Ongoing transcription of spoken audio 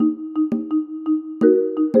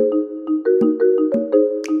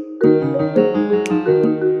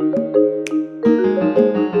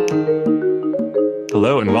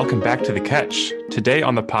Hello and welcome back to The Catch. Today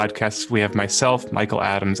on the podcast, we have myself, Michael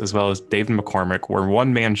Adams, as well as David McCormick. We're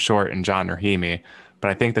one man short in John Rahimi, but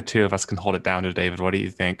I think the two of us can hold it down to David. What do you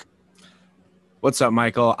think? What's up,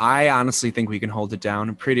 Michael? I honestly think we can hold it down.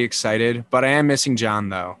 I'm pretty excited, but I am missing John,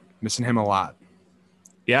 though. Missing him a lot.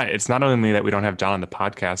 Yeah, it's not only that we don't have John on the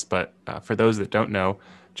podcast, but for those that don't know,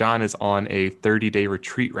 John is on a 30-day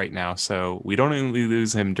retreat right now. So we don't only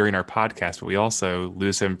lose him during our podcast, but we also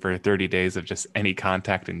lose him for 30 days of just any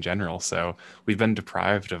contact in general. So we've been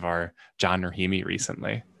deprived of our John Rahimi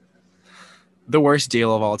recently. The worst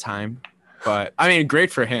deal of all time. But, I mean,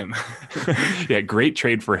 great for him. Yeah, great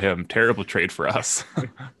trade for him. Terrible trade for us.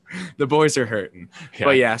 The boys are hurting. Yeah.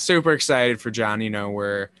 But, yeah, super excited for John. You know,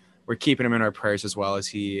 we're keeping him in our prayers as well, as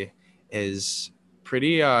he is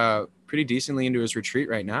pretty decently into his retreat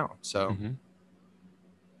right now. So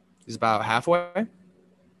he's about halfway.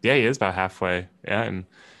 Yeah, he is about halfway. Yeah, and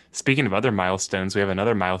speaking of other milestones, we have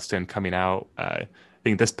another milestone coming out. I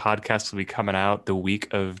think this podcast will be coming out the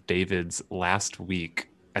week of David's last week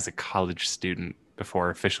as a college student before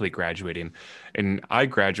officially graduating. And I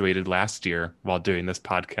graduated last year while doing this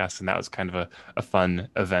podcast, and that was kind of a fun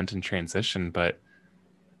event and transition. But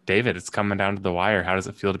David, it's coming down to the wire. How does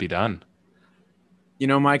it feel to be done? You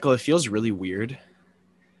know, Michael, it feels really weird.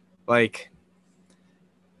 Like,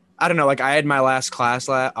 I don't know, like I had my last class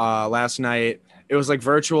last night. It was like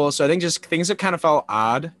virtual. So I think just things that kind of felt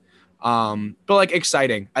odd, but like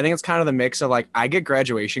exciting. I think it's kind of the mix of like, I get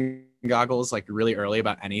graduation goggles like really early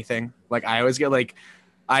about anything. Like I always get like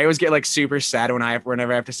super sad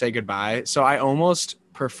whenever I have to say goodbye. So I almost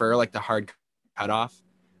prefer like the hard cutoff.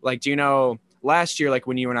 Like, do you know, last year, like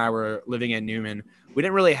when you and I were living at Newman, we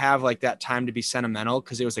didn't really have like that time to be sentimental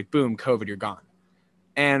because it was like, boom, COVID, you're gone.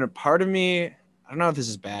 And part of me, I don't know if this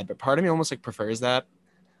is bad, but part of me almost like prefers that.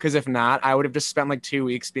 Because if not, I would have just spent like 2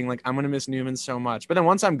 weeks being like, I'm going to miss Newman so much. But then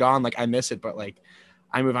once I'm gone, like I miss it, but like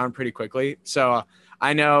I move on pretty quickly. So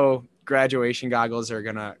I know graduation goggles are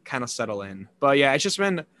going to kind of settle in. But yeah, it's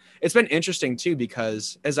been interesting too,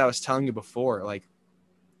 because as I was telling you before, like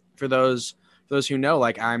for those who know,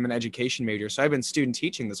 like I'm an education major. So I've been student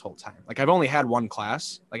teaching this whole time. Like I've only had one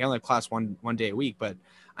class, like I only have class one day a week, but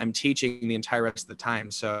I'm teaching the entire rest of the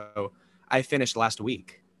time. So I finished last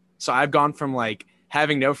week. So I've gone from like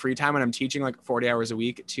having no free time and I'm teaching like 40 hours a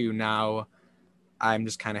week to now I'm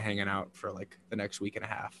just kind of hanging out for like the next week and a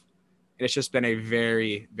half. And it's just been a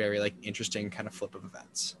very, very like interesting kind of flip of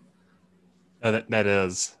events. That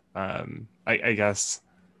is, I guess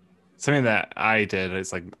something that I did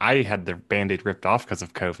is like I had the Band-Aid ripped off because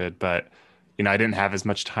of COVID, but you know, I didn't have as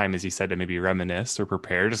much time as you said to maybe reminisce or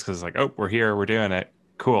prepare just because like, oh, we're here, we're doing it.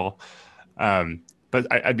 Cool. But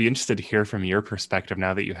I'd be interested to hear from your perspective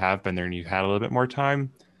now that you have been there and you had a little bit more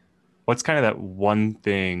time. What's kind of that one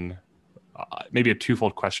thing, maybe a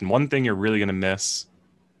twofold question, one thing you're really going to miss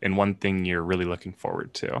and one thing you're really looking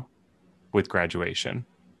forward to with graduation?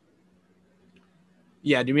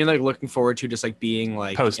 Yeah. Do you mean like looking forward to just like being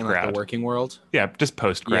like in like the working world? Yeah. Just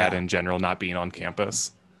post-grad Yeah. in general, not being on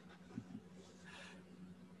campus.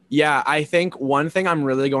 Yeah. I think one thing I'm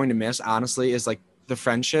really going to miss, honestly, is like the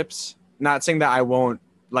friendships. Not saying that I won't,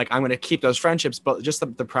 like, I'm going to keep those friendships, but just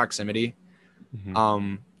the proximity.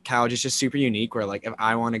 College is just super unique where like, if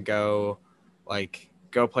I want to go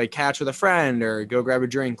play catch with a friend or go grab a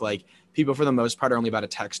drink, like people for the most part are only about a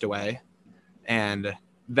text away. And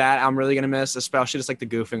that I'm really going to miss, especially just like the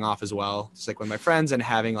goofing off as well. Just like with my friends and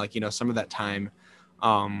having like, you know, some of that time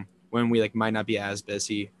when we like might not be as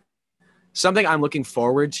busy. Something I'm looking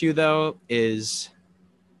forward to though is,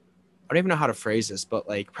 I don't even know how to phrase this, but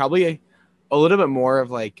like probably a little bit more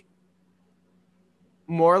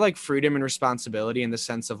freedom and responsibility in the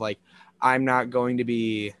sense of like, I'm not going to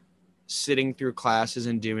be sitting through classes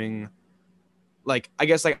and doing like, I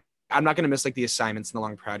guess like, I'm not going to miss like the assignments and the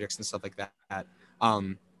long projects and stuff like that.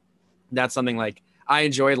 That's something like I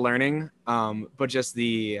enjoyed learning, but just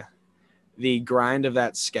the grind of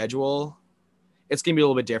that schedule, it's going to be a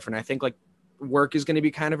little bit different. I think like work is going to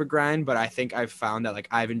be kind of a grind, but I think I've found that like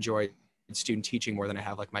I've enjoyed student teaching more than I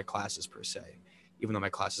have like my classes per se, even though my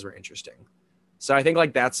classes were interesting. So I think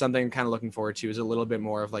like that's something I'm kind of looking forward to, is a little bit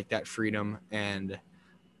more of like that freedom, and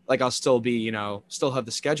like I'll still be, you know, still have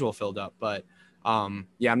the schedule filled up, but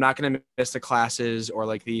yeah, I'm not going to miss the classes or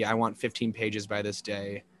like I want 15 pages by this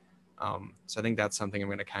day. So I think that's something I'm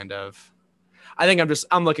going to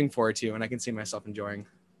I'm looking forward to, and I can see myself enjoying.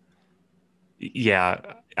 Yeah,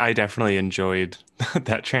 I definitely enjoyed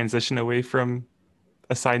that transition away from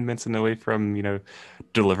assignments and away from, you know,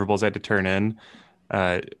 deliverables I had to turn in.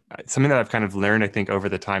 Something that I've kind of learned, I think, over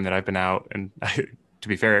the time that I've been out, and to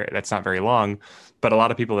be fair, that's not very long, but a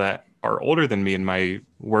lot of people that are older than me in my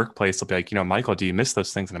workplace will be like, Michael, do you miss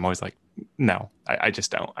those things? And I'm always like, no, I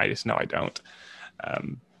just don't. I just know I don't.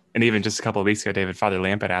 And even just a couple of weeks ago, David, Father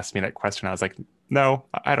Lamp had asked me that question. I was like, no,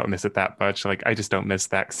 I don't miss it that much. Like, I just don't miss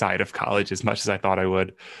that side of college as much as I thought I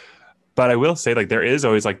would. But I will say, like, there is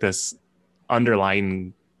always like this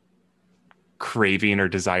underlying craving or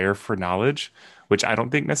desire for knowledge, which I don't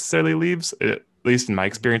think necessarily leaves, at least in my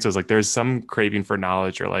experience. It was like there's some craving for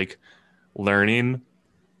knowledge or like learning,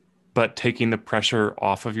 but taking the pressure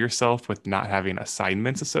off of yourself with not having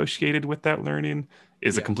assignments associated with that learning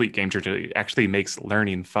is a Yeah. complete game changer. It actually makes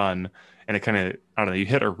learning fun. And it kind of, I don't know, you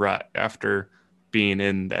hit a rut after being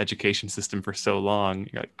in the education system for so long.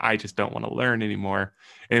 You're like, I just don't want to learn anymore.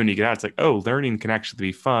 And when you get out, it's like, oh, learning can actually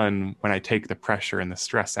be fun when I take the pressure and the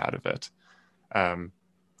stress out of it. Um,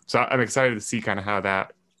 so I'm excited to see kind of how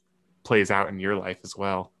that plays out in your life as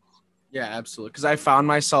well. Yeah, absolutely. Because I found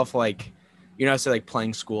myself like, say like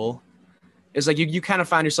playing school. It's like you kind of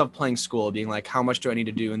find yourself playing school, being like, how much do I need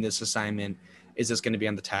to do in this assignment? Is this going to be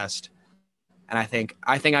on the test? And I think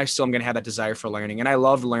I still am going to have that desire for learning. And I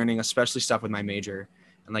love learning, especially stuff with my major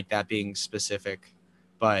and like that being specific.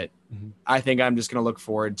 But Mhm. I think I'm just going to look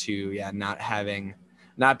forward to, not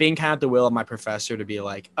being kind of at the will of my professor to be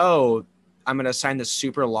like, oh, I'm going to assign this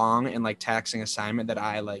super long and like taxing assignment that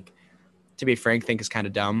I like, to be frank, think is kind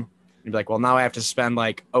of dumb. And be like, well, now I have to spend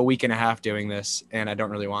like a week and a half doing this and I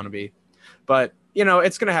don't really want to be. But,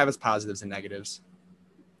 it's going to have its positives and negatives.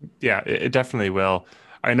 Yeah, it definitely will.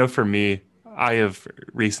 I know for me, I have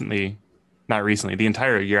recently, not recently, the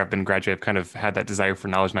entire year I've been graduate, I've kind of had that desire for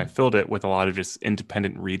knowledge and I filled it with a lot of just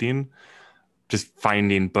independent reading, just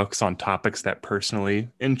finding books on topics that personally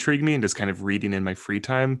intrigue me and just kind of reading in my free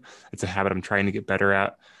time. It's a habit I'm trying to get better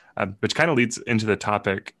at, which kind of leads into the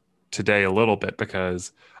topic today a little bit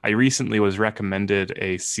because I recently was recommended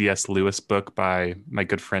a C.S. Lewis book by my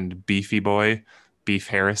good friend Beefy Boy, Beef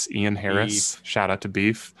Harris, Ian Harris. Beef. Shout out to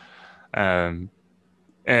Beef. Um,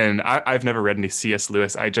 and I've never read any C.S.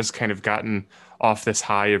 Lewis. I just kind of gotten off this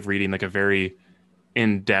high of reading like a very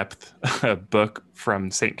in-depth book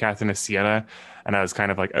from St. Catherine of Siena. And I was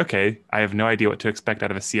kind of like, okay, I have no idea what to expect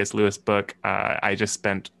out of a C.S. Lewis book. I just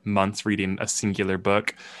spent months reading a singular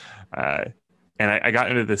book. Uh, and I got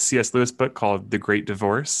into the C.S. Lewis book called The Great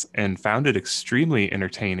Divorce and found it extremely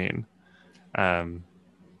entertaining. Um,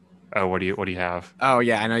 oh, what do you have? Oh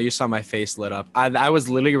yeah, I know you saw my face lit up. I was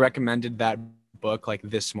literally recommended that book like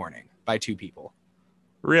this morning by two people.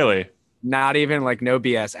 Really? Not even like no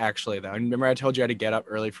BS actually though. And remember I told you I had to get up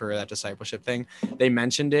early for that discipleship thing? They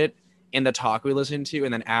mentioned it in the talk we listened to,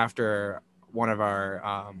 and then after one of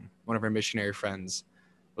our missionary friends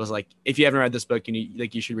was like, if you haven't read this book,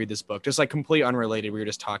 you should read this book. Just like completely unrelated. We were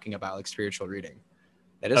just talking about like spiritual reading.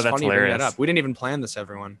 That Oh, is that's funny you bring that hilarious. up. We didn't even plan this,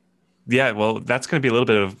 everyone. Yeah, well, that's going to be a little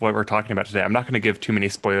bit of what we're talking about today. I'm not going to give too many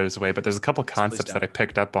spoilers away, but there's a couple Yes, please concepts that I don't.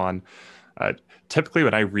 picked up on. Uh, Typically,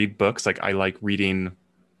 when I read books, like I like reading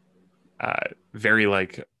very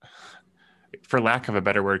like, for lack of a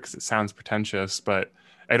better word, because it sounds pretentious, but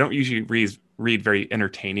I don't usually read very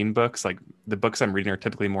entertaining books. Like the books I'm reading are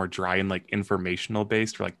typically more dry and like informational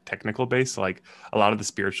based or like technical based. So, like a lot of the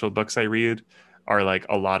spiritual books I read are like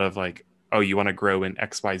a lot of like, oh, you want to grow in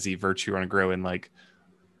XYZ virtue, you want to grow in like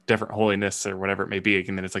different holiness or whatever it may be.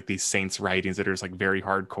 And then it's like these saints writings that are just like very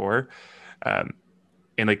hardcore. Um,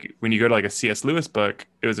 and like when you go to like a C.S. Lewis book,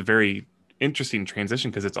 it was a very interesting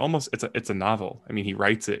transition because it's a novel. I mean, he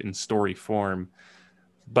writes it in story form,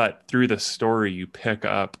 but through the story you pick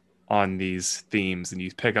up on these themes and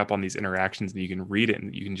you pick up on these interactions and you can read it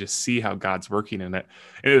and you can just see how God's working in it.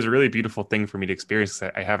 And it was a really beautiful thing for me to experience.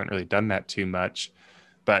 'Cause I haven't really done that too much,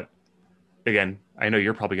 but again, I know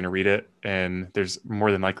you're probably going to read it, and there's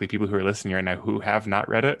more than likely people who are listening right now who have not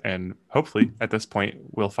read it, and hopefully at this point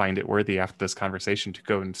we'll find it worthy after this conversation to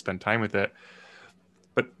go and spend time with it.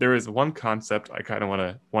 But there is one concept I kind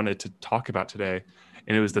of wanted to talk about today,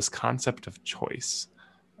 and it was this concept of choice.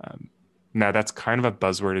 Um, Now that's kind of a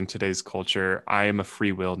buzzword in today's culture. I am a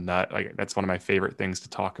free will nut. Like that's one of my favorite things to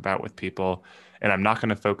talk about with people, and I'm not going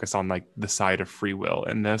to focus on like the side of free will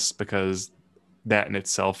in this because that in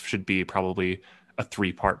itself should be probably a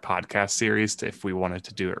three-part podcast series if we wanted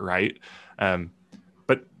to do it right. Um,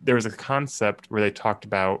 but there was a concept where they talked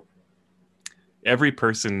about every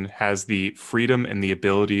person has the freedom and the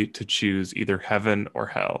ability to choose either heaven or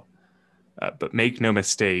hell. But make no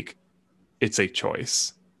mistake, it's a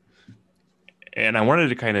choice. And I wanted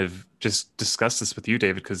to kind of just discuss this with you,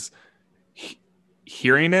 David, because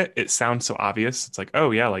hearing it, it sounds so obvious. It's like,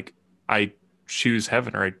 oh yeah, like I choose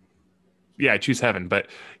heaven or I choose heaven. But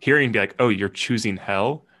hearing be like, oh, you're choosing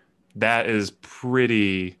hell, that is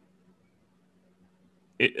pretty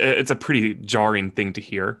it's a pretty jarring thing to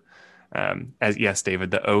hear. As yes,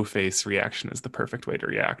 David, the O face reaction is the perfect way to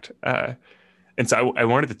react. And so I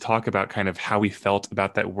wanted to talk about kind of how we felt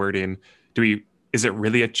about that wording. Is it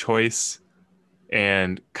really a choice?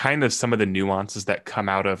 And kind of some of the nuances that come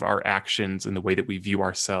out of our actions and the way that we view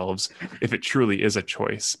ourselves, if it truly is a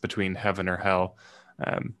choice between heaven or hell.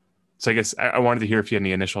 Um, so I guess I wanted to hear if you had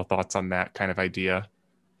any initial thoughts on that kind of idea.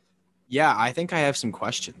 Yeah, I think I have some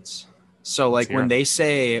questions. So Let's like hear 'em.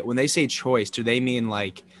 when they say choice, do they mean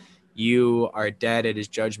like you are dead at his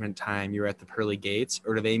judgment time, you're at the pearly gates,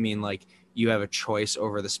 or do they mean like you have a choice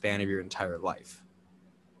over the span of your entire life?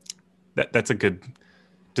 That's a good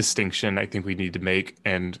distinction I think we need to make.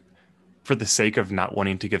 And for the sake of not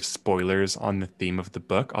wanting to give spoilers on the theme of the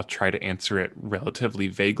book, I'll try to answer it relatively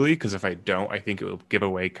vaguely because if I don't, I think it will give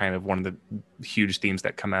away kind of one of the huge themes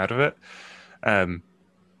that come out of it. Um,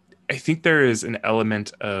 I think there is an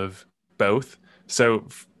element of both. So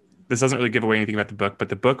this doesn't really give away anything about the book, but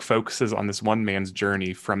the book focuses on this one man's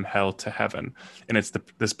journey from hell to heaven, and it's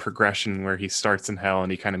this progression where he starts in hell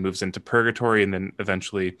and he kind of moves into purgatory and then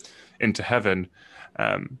eventually into heaven.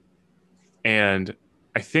 Um, and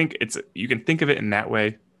I think it's you can think of it in that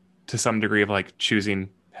way to some degree of like choosing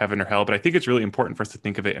heaven or hell, but I think it's really important for us to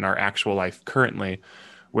think of it in our actual life currently,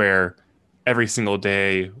 where every single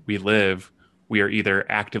day we live, we are either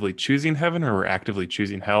actively choosing heaven or we're actively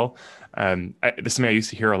choosing hell. This is something I used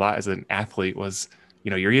to hear a lot as an athlete was,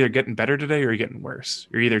 you're either getting better today or you're getting worse.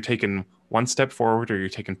 You're either taking one step forward or you're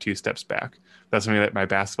taking two steps back. That's something that my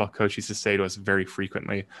basketball coach used to say to us very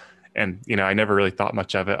frequently. And, I never really thought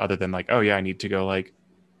much of it other than like, oh yeah, I need to go like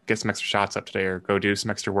get some extra shots up today or go do some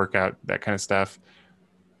extra workout, that kind of stuff.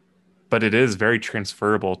 But it is very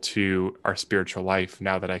transferable to our spiritual life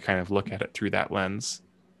now that I kind of look at it through that lens.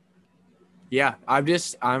 Yeah, I'm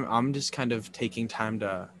just kind of taking time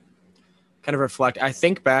to kind of reflect. I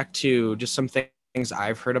think back to just some things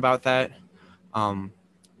I've heard about that. Um,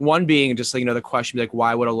 One being just like, the question like,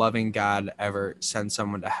 why would a loving God ever send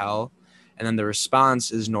someone to hell? And then the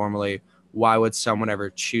response is normally, why would someone ever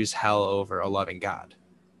choose hell over a loving God?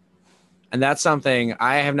 And that's something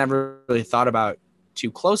I have never really thought about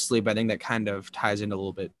too closely, but I think that kind of ties in a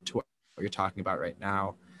little bit to what you're talking about right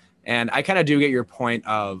now. And I kind of do get your point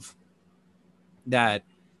of that,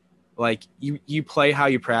 like you play how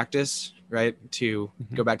you practice, right? To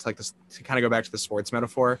Mhm. go back to like this, to kind of go back to the sports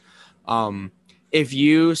metaphor. Um, if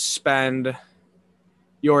you spend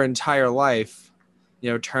your entire life,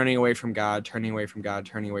 turning away from God, turning away from God,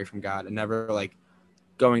 turning away from God, and never like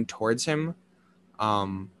going towards Him,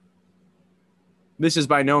 um, this is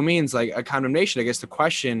by no means like a condemnation. I guess the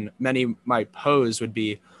question many might pose would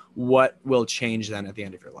be, what will change then at the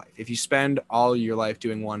end of your life? If you spend all your life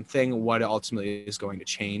doing one thing, what ultimately is going to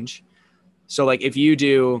change? So like if you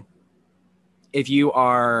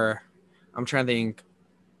are, I'm trying to think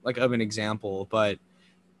like of an example, but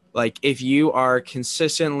like if you are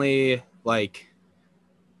consistently like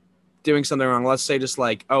doing something wrong, let's say just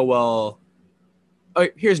like, oh, well, oh,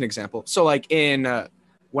 here's an example. So like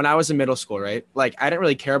when I was in middle school, right? Like I didn't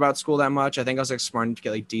really care about school that much. I think I was like smart enough to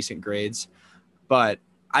get like decent grades, but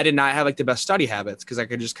I did not have like the best study habits because I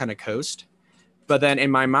could just kind of coast. But then in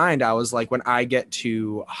my mind, I was like, when I get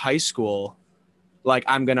to high school, like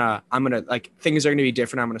I'm gonna like things are gonna be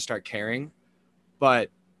different. I'm gonna start caring. But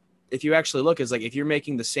if you actually look, it's like if you're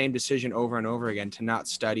making the same decision over and over again to not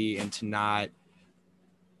study and to not,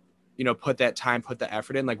 put that time, put the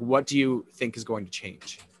effort in, like what do you think is going to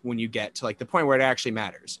change when you get to like the point where it actually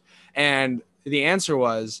matters? And the answer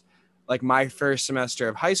was like my first semester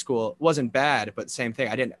of high school wasn't bad, but same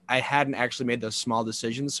thing. I hadn't actually made those small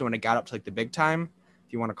decisions. So when it got up to like the big time,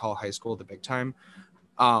 if you want to call high school the big time,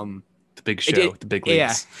 um, The big it did. show, the big Yeah,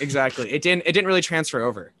 leagues. exactly. It didn't really transfer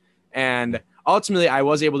over. And ultimately I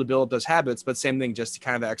was able to build up those habits, but same thing, just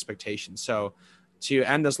kind of the expectation. So to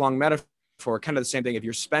end this long metaphor, kind of the same thing. If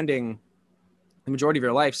you're spending the majority of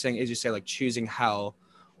your life saying, as you say, like choosing hell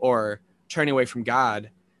or turning away from God,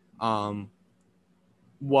 um,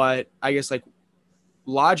 what I guess like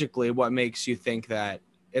logically, what makes you think that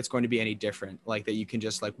it's going to be any different? Like that you can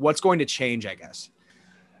just like, what's going to change, I guess.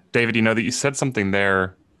 David, you know that you said something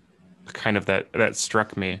there kind of that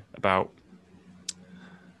struck me about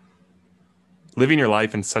living your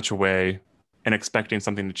life in such a way and expecting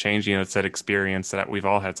something to change. It's that experience that we've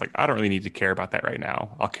all had. It's like, I don't really need to care about that right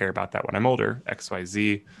now. I'll care about that when I'm older,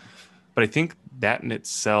 XYZ. But I think that in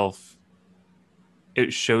itself,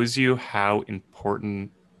 it shows you how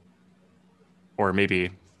important, or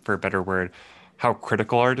maybe for a better word, how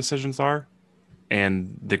critical our decisions are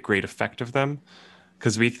and the great effect of them.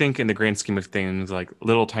 because we think in the grand scheme of things, like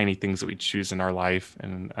little tiny things that we choose in our life,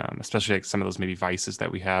 and especially like some of those maybe vices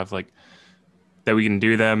that we have, like that we can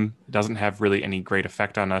do them. It doesn't have really any great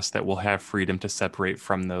effect on us, that we'll have freedom to separate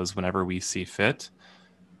from those whenever we see fit.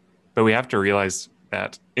 But we have to realize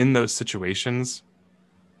that in those situations,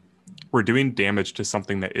 we're doing damage to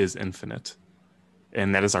something that is infinite,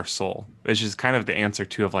 and that is our soul, which is kind of the answer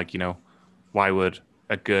to of like, why would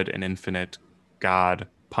a good and infinite God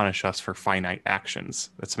punish us for finite actions?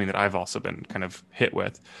 That's something that I've also been kind of hit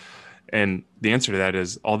with. And the answer to that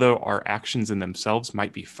is, although our actions in themselves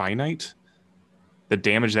might be finite, the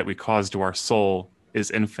damage that we cause to our soul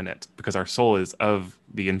is infinite, because our soul is of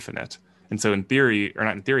the infinite. And so in theory, or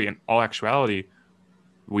not in theory, in all actuality,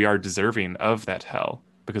 we are deserving of that hell,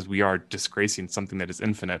 because we are disgracing something that is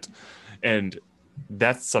infinite. And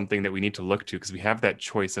that's something that we need to look to, because we have that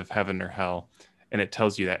choice of heaven or hell. And it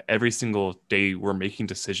tells you that every single day we're making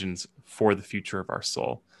decisions for the future of our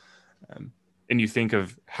soul. And you think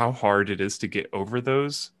of how hard it is to get over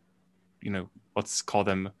those, let's call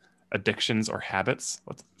them addictions or habits,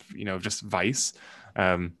 just vice.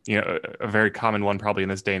 A very common one probably in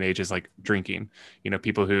this day and age is like drinking.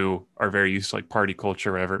 People who are very used to like party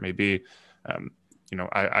culture, whatever it may be.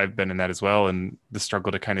 I've been in that as well. And the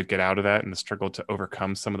struggle to kind of get out of that and the struggle to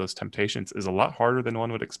overcome some of those temptations is a lot harder than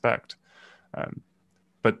one would expect.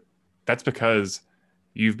 But that's because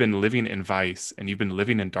you've been living in vice and you've been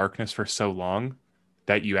living in darkness for so long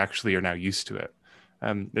that you actually are now used to it.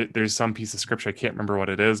 There's some piece of scripture, I can't remember what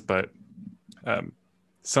it is, but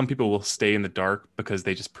some people will stay in the dark because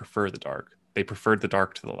they just prefer the dark. They prefer the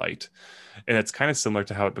dark to the light. And it's kind of similar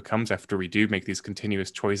to how it becomes after we do make these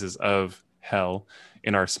continuous choices of hell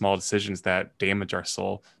in our small decisions that damage our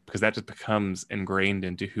soul, because that just becomes ingrained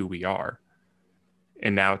into who we are.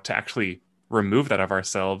 And now to actually remove that of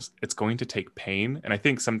ourselves, it's going to take pain. And I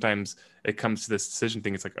think sometimes it comes to this decision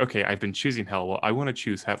thing. It's like, okay, I've been choosing hell. Well, I want to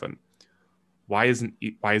choose heaven. Why isn't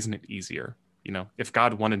it easier? If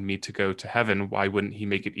God wanted me to go to heaven, why wouldn't he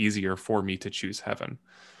make it easier for me to choose heaven?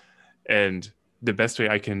 And the best way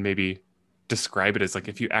I can maybe describe it is like,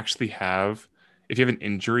 if you have an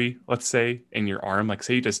injury, let's say in your arm, like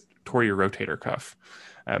say you just tore your rotator cuff,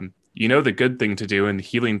 the good thing to do and the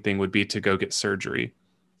healing thing would be to go get surgery.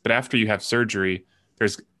 But after you have surgery,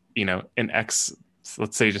 there's,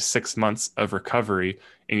 let's say just 6 months of recovery,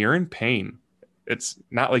 and you're in pain. It's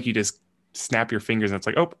not like you just snap your fingers and it's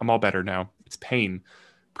like, oh, I'm all better now. It's pain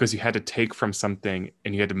because you had to take from something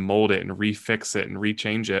and you had to mold it and refix it and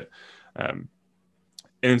rechange it. And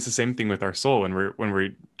it's the same thing with our soul. When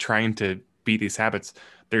we're trying to beat these habits,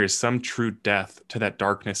 there is some true death to that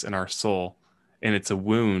darkness in our soul. And it's a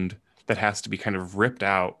wound that has to be kind of ripped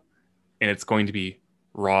out, and it's going to be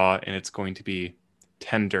raw and it's going to be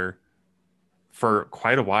tender for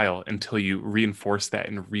quite a while until you reinforce that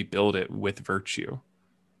and rebuild it with virtue.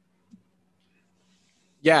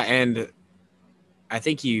 Yeah, and I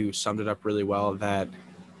think you summed it up really well, that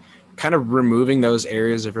kind of removing those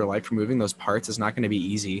areas of your life, removing those parts is not going to be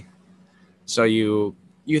easy. So you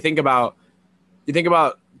think about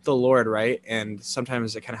the Lord, right? And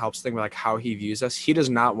sometimes it kind of helps think about like how he views us. He does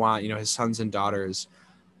not want, his sons and daughters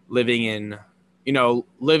living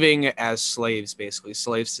as slaves, basically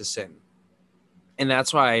slaves to sin. And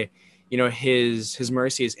that's why, his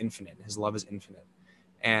mercy is infinite. His love is infinite.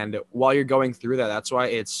 And while you're going through that, that's why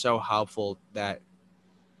it's so helpful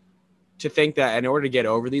to think that in order to get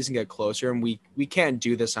over these and get closer, and we can't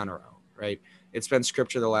do this on our own, right? It's been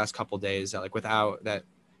scripture the last couple of days that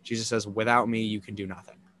Jesus says, without me, you can do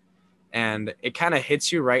nothing. And it kind of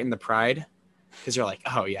hits you right in the pride, because you're like,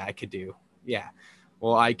 oh yeah, I could do. Yeah.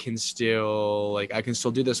 Well, I can still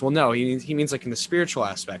do this. Well, no, he means like in the spiritual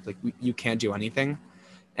aspect, like you can't do anything.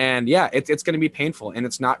 And yeah, it's going to be painful, and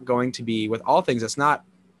it's not going to be, with all things, it's not,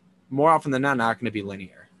 more often than not going to be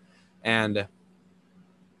linear. And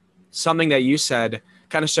something that you said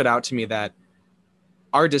kind of stood out to me, that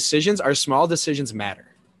our small decisions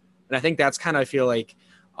matter. And I think that's kind of, I feel like,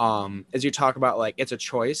 as you talk about, like, it's a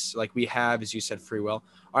choice, like we have, as you said, free will.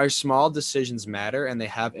 Our small decisions matter and they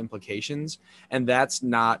have implications. And that's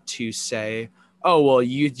not to say, oh, well,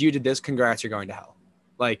 you did this, congrats, you're going to hell.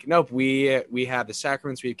 Like, nope, we have the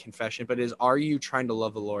sacraments, we have confession, but are you trying to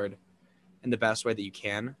love the Lord in the best way that you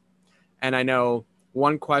can? And I know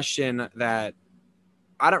one question that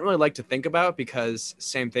I don't really like to think about, because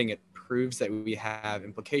same thing, it proves that we have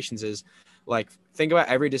implications, is like, think about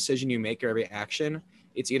every decision you make or every action.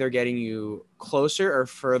 It's either getting you closer or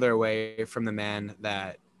further away from the man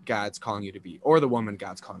that God's calling you to be, or the woman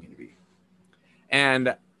God's calling you to be.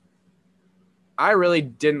 And I really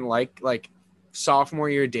didn't like sophomore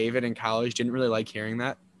year David in college, didn't really like hearing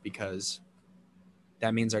that, because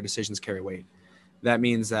that means our decisions carry weight. That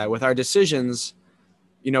means that with our decisions,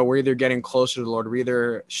 we're either getting closer to the Lord, we're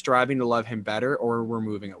either striving to love him better, or we're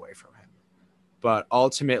moving away from him. But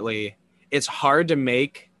ultimately, it's hard to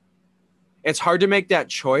make that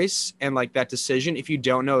choice and like that decision if you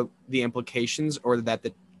don't know the implications or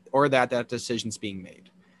that decision's being made.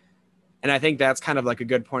 And I think that's kind of like a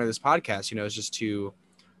good point of this podcast, is just to,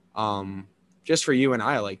 just for you and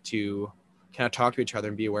I, like to kind of talk to each other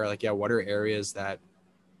and be aware, like, yeah, what are areas that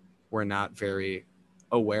we're not very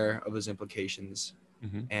aware of those implications?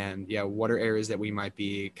 Mm-hmm. And yeah, what are areas that we might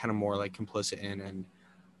be kind of more like complicit in, and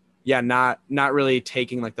yeah, not really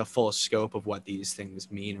taking like the full scope of what these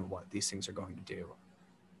things mean and what these things are going to do.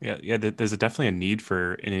 Yeah. There's definitely a need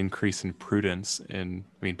for an increase in prudence in,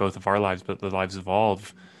 both of our lives, but the lives of all,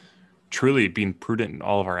 of truly being prudent in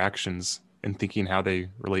all of our actions and thinking how they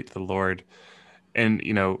relate to the Lord. And,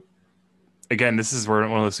 again, this is where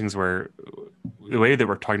one of those things where the way that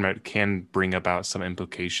we're talking about it can bring about some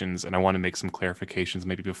implications. And I want to make some clarifications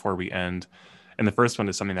maybe before we end. And the first one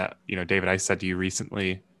is something that, David, I said to you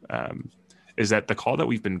recently, is that the call that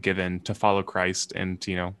we've been given to follow Christ and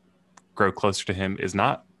to, grow closer to him is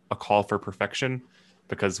not a call for perfection,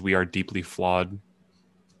 because we are deeply flawed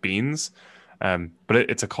beings. But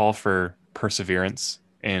it's a call for perseverance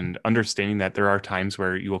and understanding that there are times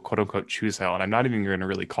where you will quote unquote choose hell. And I'm not even going to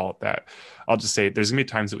really call it that. I'll just say there's going to be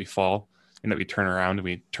times that we fall and that we turn around and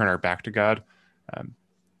we turn our back to God.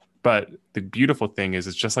 But the beautiful thing is,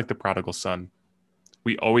 it's just like the prodigal son.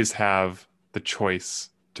 We always have the choice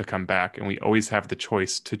to come back, and we always have the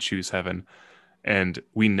choice to choose heaven. And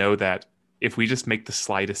we know that if we just make the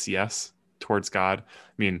slightest yes towards God,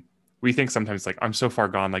 we think sometimes like, I'm so far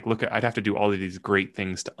gone, like, look, I'd have to do all of these great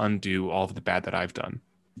things to undo all of the bad that I've done.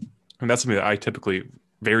 And that's something that I typically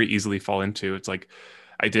very easily fall into. It's like,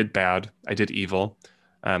 I did bad, I did evil,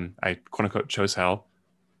 I quote unquote chose hell.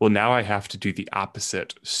 Well, now I have to do the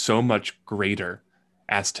opposite so much greater,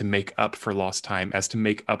 as to make up for lost time, as to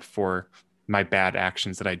make up for my bad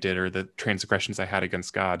actions that I did or the transgressions I had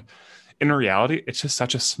against God. In reality, it's just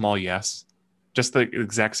such a small yes. Just the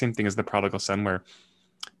exact same thing as the prodigal son, where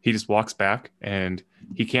he just walks back and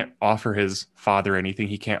he can't offer his father anything.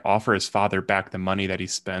 He can't offer his father back the money that he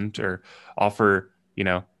spent, or offer,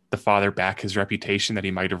 the father back his reputation that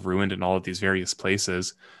he might have ruined in all of these various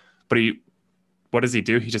places. But what does he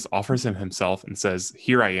do? He just offers him himself and says,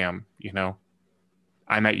 here I am,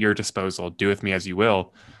 I'm at your disposal. Do with me as you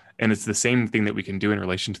will. And it's the same thing that we can do in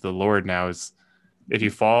relation to the Lord now. Is if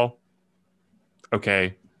you fall,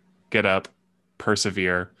 okay, get up,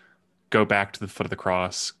 persevere, go back to the foot of the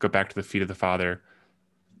cross, go back to the feet of the Father,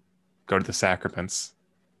 go to the sacraments,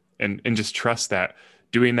 and just trust that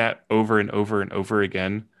doing that over and over and over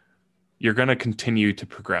again, you're going to continue to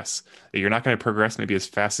progress. You're not going to progress maybe as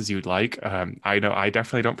fast as you'd like. I know I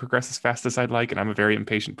definitely don't progress as fast as I'd like, and I'm a very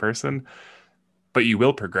impatient person, but you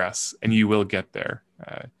will progress and you will get there.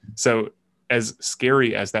 So as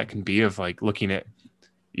scary as that can be, of like looking at,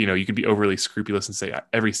 you could be overly scrupulous and say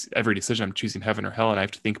every decision I'm choosing heaven or hell, and I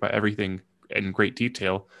have to think about everything in great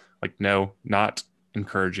detail. Like, no, not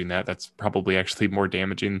encouraging that. That's probably actually more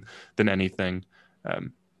damaging than anything.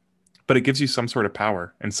 But it gives you some sort of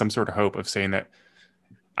power and some sort of hope of saying that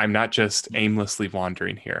I'm not just aimlessly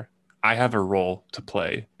wandering here. I have a role to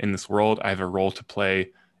play in this world. I have a role to play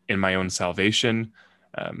in my own salvation.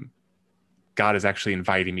 God is actually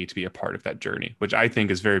inviting me to be a part of that journey, which I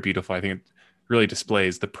think is very beautiful. I think it really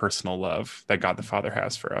displays the personal love that God the Father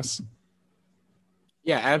has for us.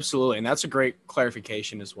 Yeah, absolutely. And that's a great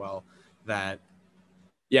clarification as well, that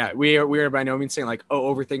yeah, we are by no means saying like,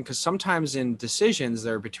 oh, overthink, because sometimes in decisions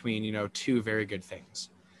they're between, two very good things.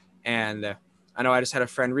 And I know I just had a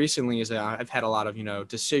friend recently, I've had a lot of,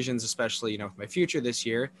 decisions, especially, with my future this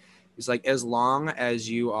year. It's like, as long as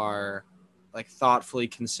you are like thoughtfully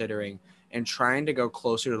considering and trying to go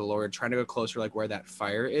closer to the Lord, trying to go closer, like where that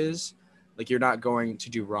fire is, like you're not going to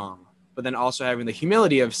do wrong. But then also having the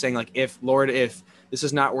humility of saying like, if this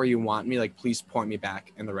is not where you want me, like, please point me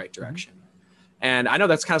back in the right direction. Mm-hmm. And I know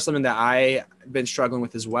that's kind of something that I've been struggling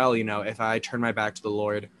with as well. If I turn my back to the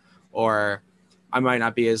Lord, or I might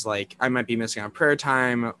not be I might be missing on prayer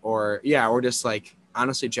time, or just like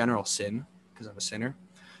honestly general sin, because I'm a sinner.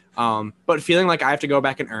 But feeling like I have to go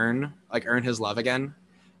back and earn his love again.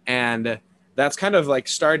 And that's kind of like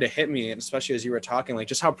started to hit me, and especially as you were talking, like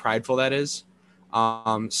just how prideful that is.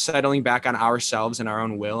 Settling back on ourselves and our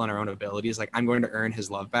own will and our own abilities. Like, I'm going to earn his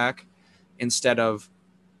love back, instead of,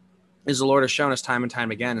 as the Lord has shown us time and time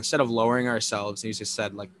again, instead of lowering ourselves, he just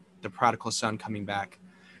said, like the prodigal son coming back,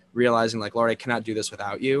 realizing like, Lord, I cannot do this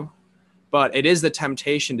without you. But it is the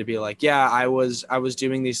temptation to be like, yeah, I was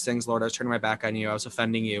doing these things, Lord. I was turning my back on you. I was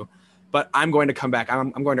offending you, but I'm going to come back.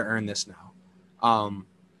 I'm going to earn this now.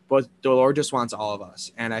 But the Lord just wants all of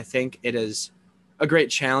us. And I think it is a great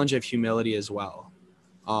challenge of humility as well.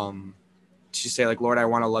 To say like, Lord, I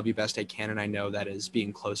want to love you best I can. And I know that is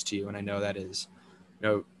being close to you. And I know that is,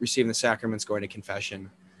 receiving the sacraments, going to confession.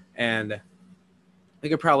 And we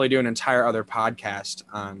could probably do an entire other podcast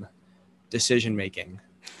on decision-making.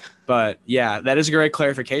 But yeah, that is a great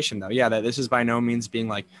clarification though. Yeah, that this is by no means being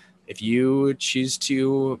like, if you choose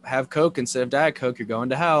to have Coke instead of Diet Coke, you're going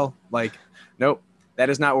to hell. Like, nope, that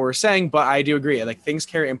is not what we're saying. But I do agree. Like, things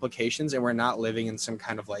carry implications, and we're not living in some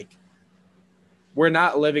kind of like, we're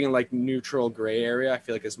not living in like neutral gray area, I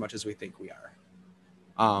feel like, as much as we think we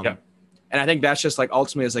are. Yeah. And I think that's just like,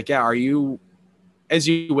 ultimately, it's like, yeah, are you, as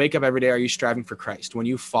you wake up every day, are you striving for Christ? When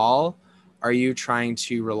you fall, are you trying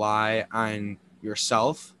to rely on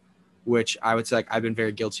yourself, which I would say like I've been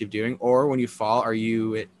very guilty of doing? Or when you fall, are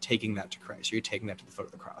you taking that to Christ? Are you taking that to the foot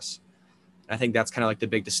of the cross? And I think that's kind of like the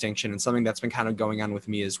big distinction, and something that's been kind of going on with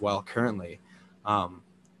me as well currently,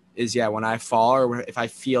 is when I fall, or if I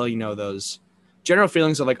feel, those general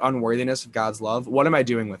feelings of like unworthiness of God's love, what am I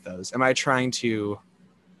doing with those? Am I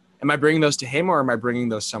bringing those to him, or am I bringing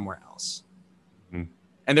those somewhere else? Mm-hmm.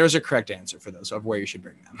 And there's a correct answer for those of where you should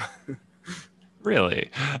bring them. Really?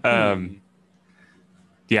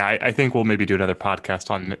 Yeah, I think we'll maybe do another podcast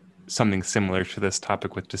on something similar to this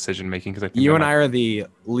topic with decision making, because I think you and I are the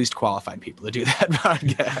least qualified people to do that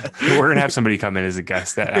podcast. We're gonna have somebody come in as a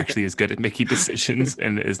guest that actually is good at making decisions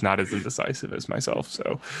and is not as indecisive as myself.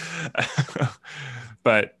 So,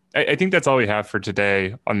 but I think that's all we have for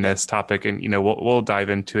today on this topic, and we'll dive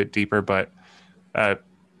into it deeper. But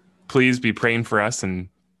please be praying for us, and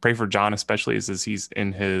pray for John, especially as he's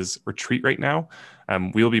in his retreat right now.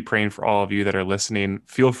 We'll be praying for all of you that are listening.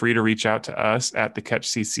 Feel free to reach out to us at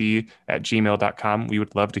thecatchcc@gmail.com. We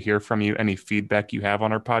would love to hear from you, any feedback you have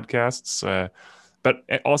on our podcasts, but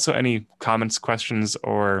also any comments, questions,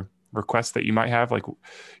 or requests that you might have. Like,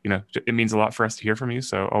 it means a lot for us to hear from you.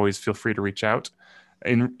 So always feel free to reach out.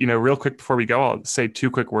 And, real quick before we go, I'll say 2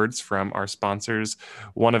 quick words from our sponsors.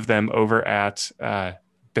 One of them over at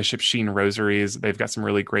Bishop Sheen Rosaries. They've got some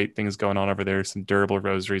really great things going on over there, some durable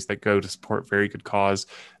rosaries that go to support very good cause.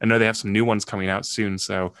 I know they have some new ones coming out soon.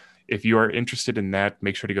 So if you are interested in that,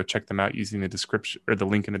 make sure to go check them out using the description or the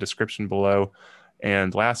link in the description below.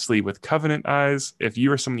 And lastly, with Covenant Eyes, if you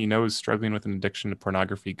or someone who's struggling with an addiction to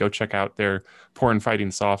pornography, go check out their porn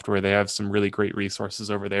fighting software. They have some really great resources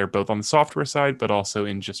over there, both on the software side, but also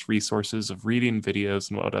in just resources of reading, videos,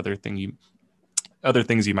 and what other things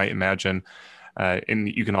you might imagine. And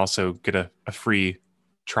you can also get a free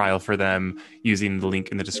trial for them using the link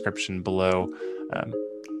in the description below.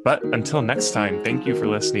 But until next time, thank you for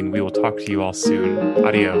listening. We will talk to you all soon.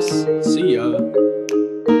 Adios. See ya.